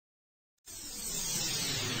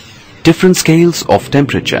Different scales of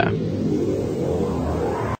temperature.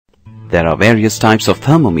 There are various types of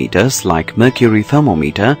thermometers like mercury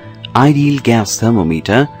thermometer, ideal gas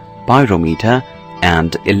thermometer, pyrometer,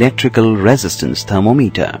 and electrical resistance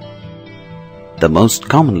thermometer. The most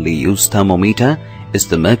commonly used thermometer is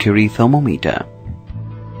the mercury thermometer.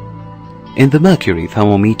 In the mercury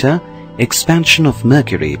thermometer, expansion of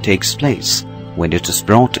mercury takes place when it is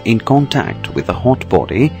brought in contact with a hot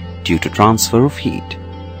body due to transfer of heat.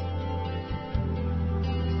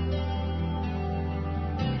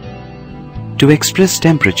 To express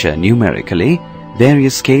temperature numerically,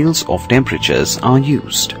 various scales of temperatures are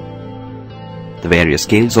used. The various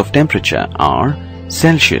scales of temperature are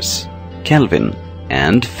Celsius, Kelvin,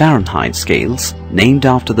 and Fahrenheit scales named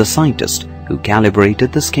after the scientist who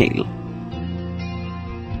calibrated the scale.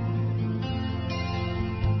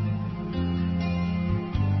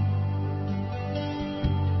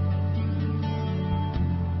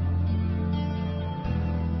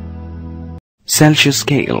 Celsius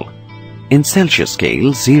scale. In Celsius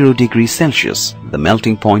scale, 0 degrees Celsius, the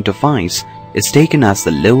melting point of ice, is taken as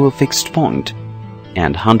the lower fixed point,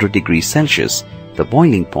 and 100 degrees Celsius, the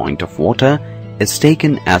boiling point of water, is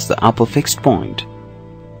taken as the upper fixed point.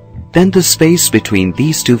 Then the space between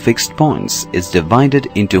these two fixed points is divided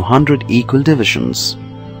into 100 equal divisions.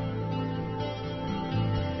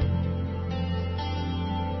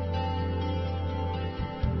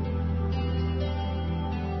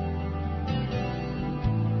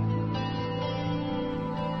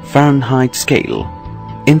 Fahrenheit scale.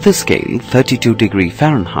 In this scale, 32 degree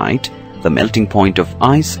Fahrenheit, the melting point of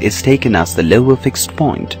ice is taken as the lower fixed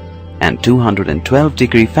point, and 212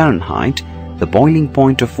 degree Fahrenheit, the boiling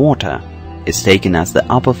point of water, is taken as the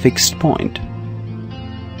upper fixed point.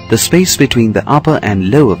 The space between the upper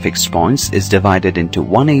and lower fixed points is divided into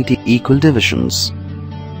 180 equal divisions.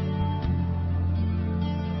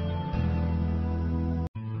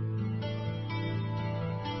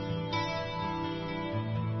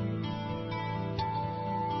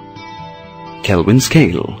 Kelvin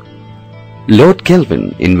scale. Lord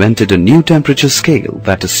Kelvin invented a new temperature scale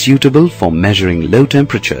that is suitable for measuring low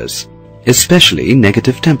temperatures, especially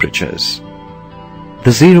negative temperatures.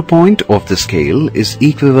 The 0 point of the scale is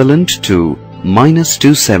equivalent to minus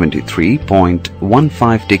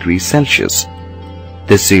 273.15 degrees Celsius.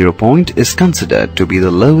 This 0 point is considered to be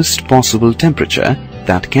the lowest possible temperature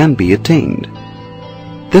that can be attained.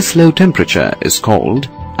 This low temperature is called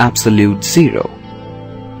absolute zero.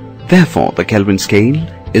 Therefore, the Kelvin scale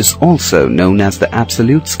is also known as the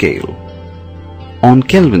absolute scale. On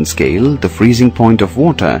Kelvin scale, the freezing point of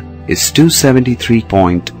water is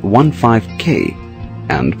 273.15 K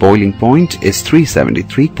and boiling point is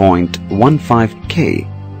 373.15 K.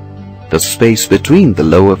 The space between the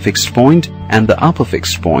lower fixed point and the upper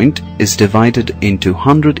fixed point is divided into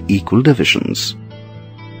 100 equal divisions.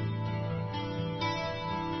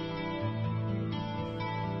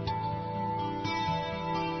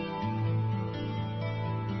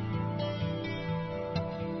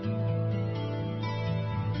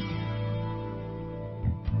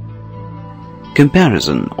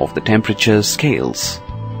 Comparison of the temperature scales.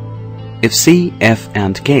 If C, F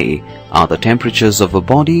and K are the temperatures of a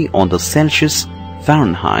body on the Celsius,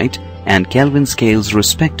 Fahrenheit and Kelvin scales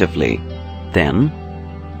respectively, then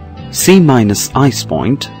C minus ice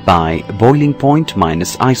point by boiling point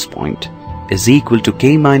minus ice point is equal to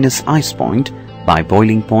K minus ice point by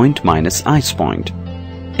boiling point minus ice point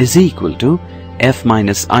is equal to F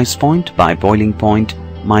minus ice point by boiling point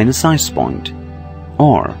minus ice point,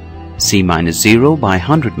 or C minus 0 by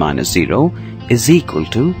 100 minus 0 is equal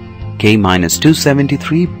to K minus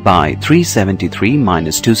 273 by 373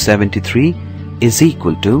 minus 273 is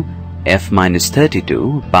equal to F minus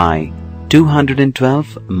 32 by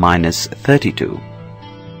 212 minus 32.